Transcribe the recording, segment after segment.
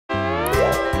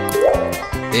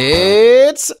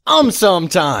It's AumSum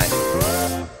time!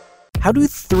 How do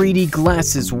 3D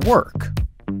glasses work?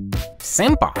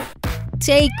 Simple.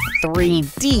 Take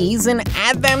 3Ds and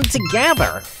add them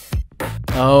together.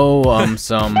 Oh,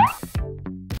 AumSum.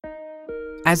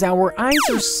 As our eyes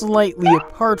are slightly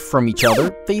apart from each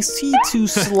other, they see two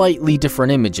slightly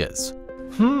different images.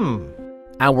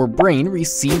 Our brain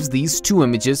receives these two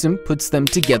images and puts them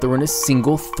together in a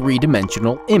single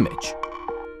three-dimensional image.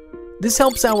 This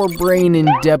helps our brain in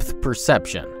depth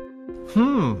perception.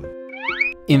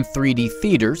 In 3D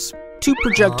theaters, two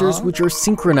projectors which are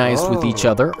synchronized with each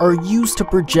other are used to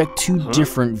project two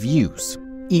different views,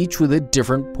 each with a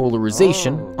different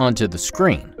polarization onto the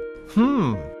screen.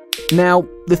 Now,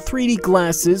 the 3D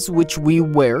glasses which we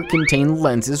wear contain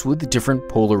lenses with different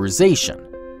polarization.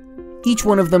 Each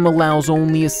one of them allows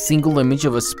only a single image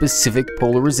of a specific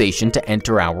polarization to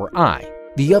enter our eye.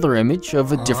 The other image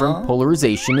of a different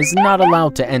polarization is not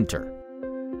allowed to enter.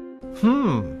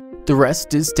 The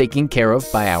rest is taken care of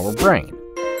by our brain.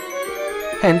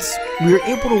 Hence, we are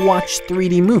able to watch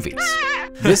 3D movies.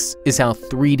 This is how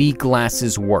 3D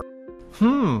glasses work.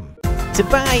 To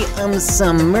buy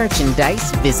AumSum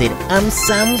merchandise, visit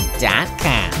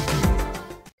AumSum.com.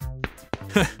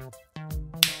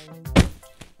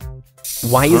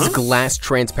 Why is glass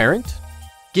transparent?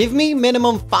 Give me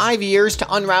minimum 5 years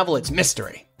to unravel its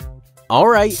mystery.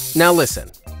 Alright, now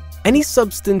listen. Any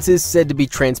substance is said to be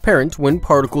transparent when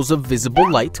particles of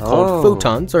visible light called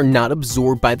photons are not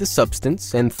absorbed by the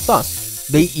substance and thus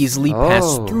they easily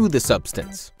pass through the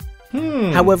substance.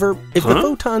 However, if the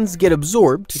photons get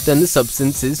absorbed, then the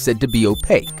substance is said to be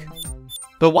opaque.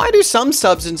 But why do some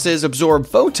substances absorb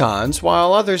photons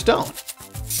while others don't?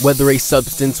 Whether a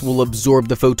substance will absorb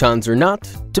the photons or not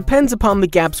depends upon the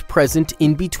gaps present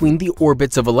in between the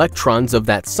orbits of electrons of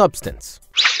that substance.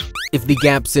 If the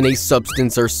gaps in a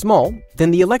substance are small,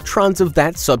 then the electrons of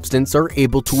that substance are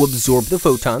able to absorb the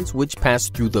photons which pass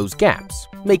through those gaps,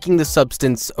 making the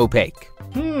substance opaque.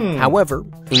 However,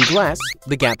 in glass,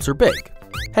 the gaps are big.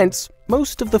 Hence,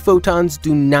 most of the photons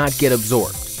do not get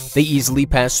absorbed. They easily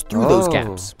pass through those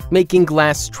gaps, making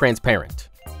glass transparent.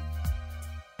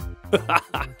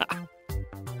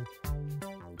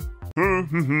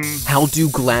 How do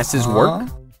glasses work?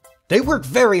 They work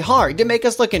very hard to make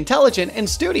us look intelligent and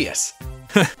studious.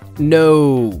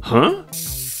 No.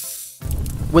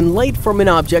 When light from an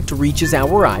object reaches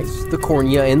our eyes, the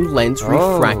cornea and lens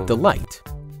refract the light.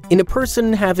 In a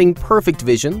person having perfect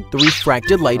vision, the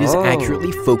refracted light is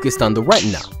accurately focused on the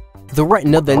retina. The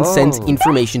retina then sends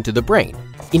information to the brain,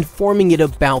 informing it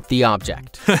about the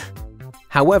object.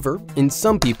 However, in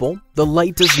some people, the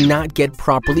light does not get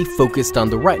properly focused on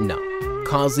the retina,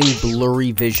 causing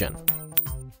blurry vision.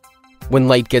 When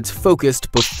light gets focused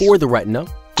before the retina,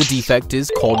 the defect is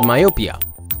called myopia.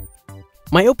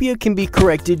 Myopia can be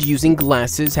corrected using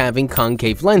glasses having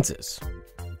concave lenses.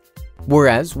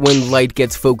 Whereas, when light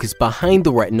gets focused behind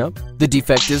the retina, the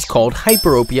defect is called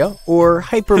hyperopia or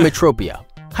hypermetropia.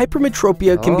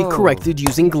 Hypermetropia can be corrected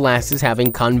using glasses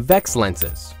having convex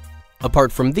lenses.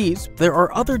 Apart from these, there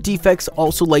are other defects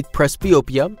also like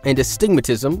presbyopia and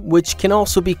astigmatism, which can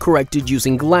also be corrected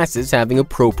using glasses having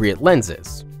appropriate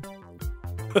lenses.